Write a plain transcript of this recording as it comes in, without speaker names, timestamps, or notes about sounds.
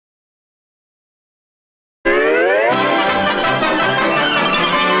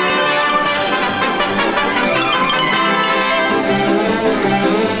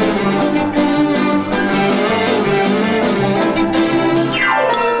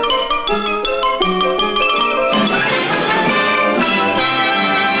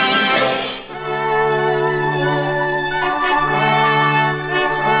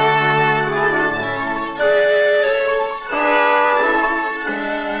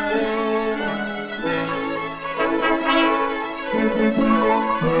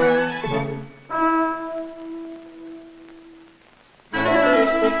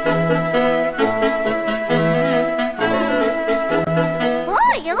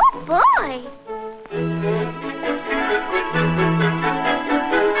Oh, boy.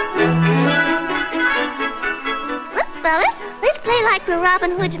 Look, fellas, let's play like we're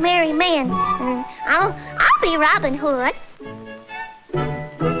Robin Hood's merry men. I'll be Robin Hood.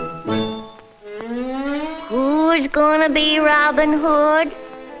 Who's gonna be Robin Hood?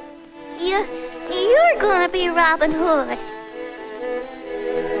 You're gonna be Robin Hood.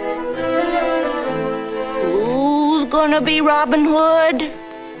 Who's gonna be Robin Hood?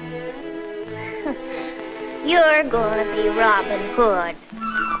 You're gonna be Robin Hood.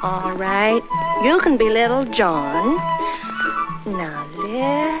 All right, you can be Little John. Now,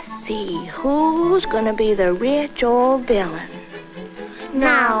 let's see, who's gonna be the rich old villain?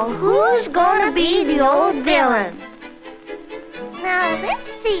 Now, who's gonna be the old villain? Now, let's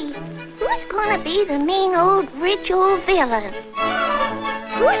see, who's gonna be the mean old rich old villain?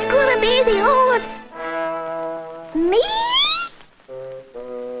 Who's gonna be the old... Me?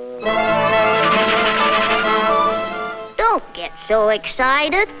 Don't get so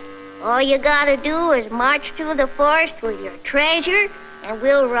excited. All you gotta do is march through the forest with your treasure, and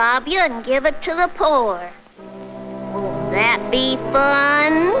we'll rob you and give it to the poor. Won't that be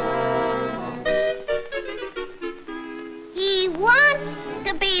fun? He wants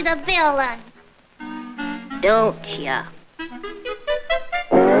to be the villain, don't ya?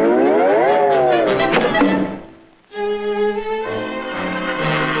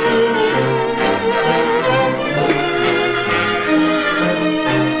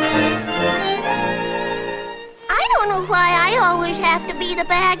 Why I always have to be the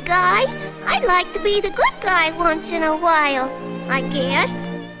bad guy. I'd like to be the good guy once in a while, I guess.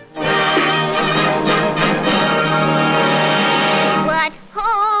 But,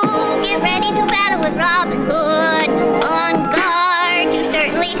 get ready to battle with Robin Hood. On guard, you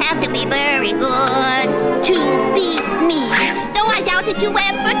certainly have to be very good to beat me. Though I doubt that you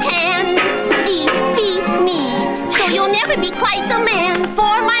ever can defeat me. So you'll never be quite the man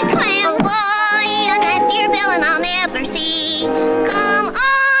for my clan. Oh, boy, a nastier villain I'll never see. Come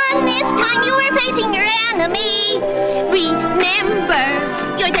on, this time you are facing your enemy. Remember,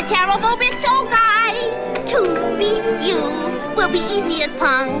 you're the terrible rich old guy. To beat you will be easy as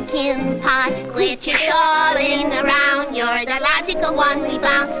pumpkin pie. Glitches stalling around, you're the logical one we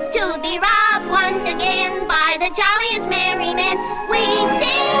found. To be robbed once again by the jolliest merry men. We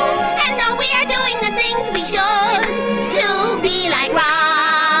sing and know we are doing the things we should to be like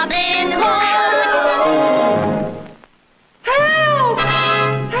Robin Hood. Help!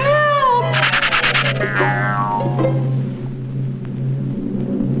 Help!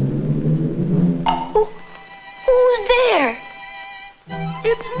 Who's there?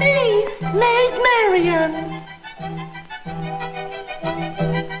 It's me, Maid Marian.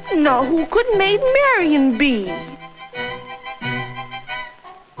 Now, who could Maid Marian be?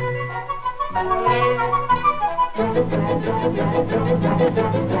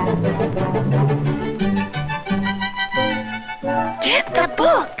 Get the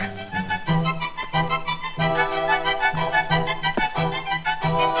book.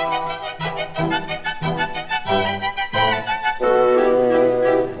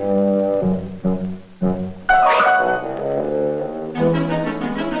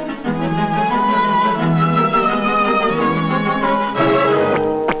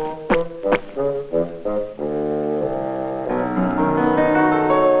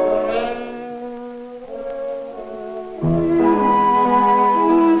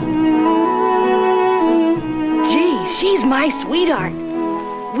 Sweetheart,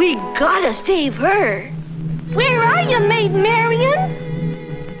 we gotta save her. Where are you, Maid Marian?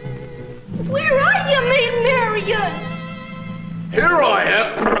 Where are you, Maid Marian? Here I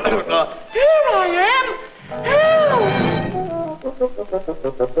am. Here I am. Help!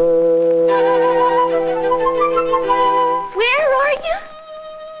 Where are you?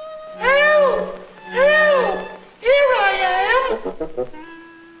 Help! Help! Here I am.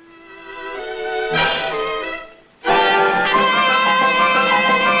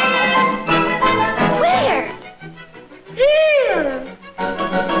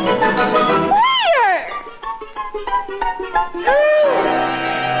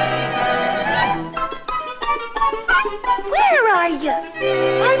 Where are you?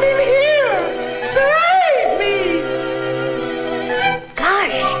 I'm in here! Save me!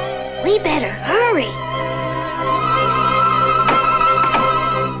 Gosh, we better hurry.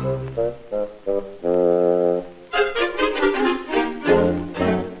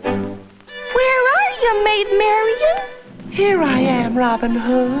 Where are you, Maid Marian? Here I am, Robin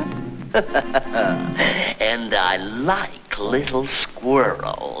Hood. And I like little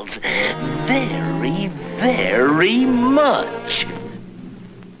squirrels very, very much.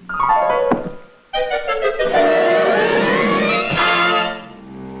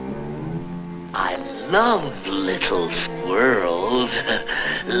 love little squirrels.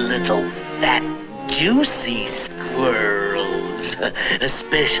 Little fat, juicy squirrels.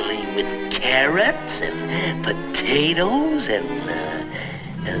 Especially with carrots and potatoes and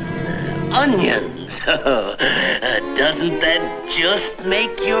onions. Doesn't that just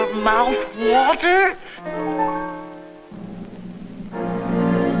make your mouth water?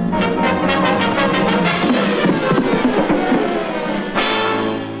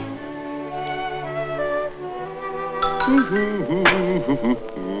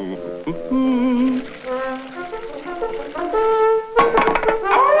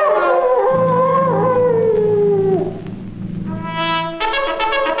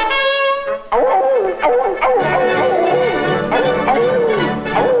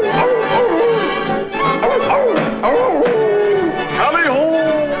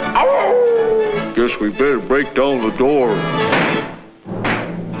 Guess we better break down the door.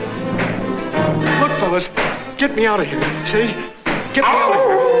 Look, fellas, get me out of here. See? Get me out of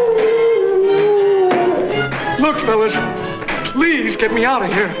here. Look, fellas, please get me out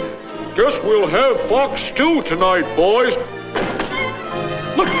of here. Guess we'll have fox stew tonight, boys.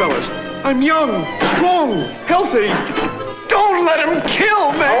 Look, fellas, I'm young, strong, healthy. Don't let him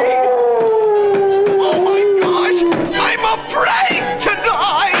kill me. Oh, my gosh, I'm afraid to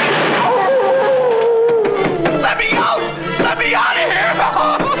die. Let me out! Let me out of here!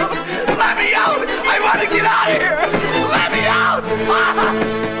 Let me out! I want to get out of here! Let me out!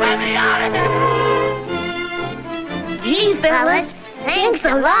 Let me out of here! Gee, fellas, thanks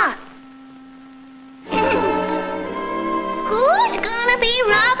a lot. Who's gonna be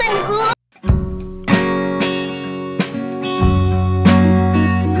Robin Hood?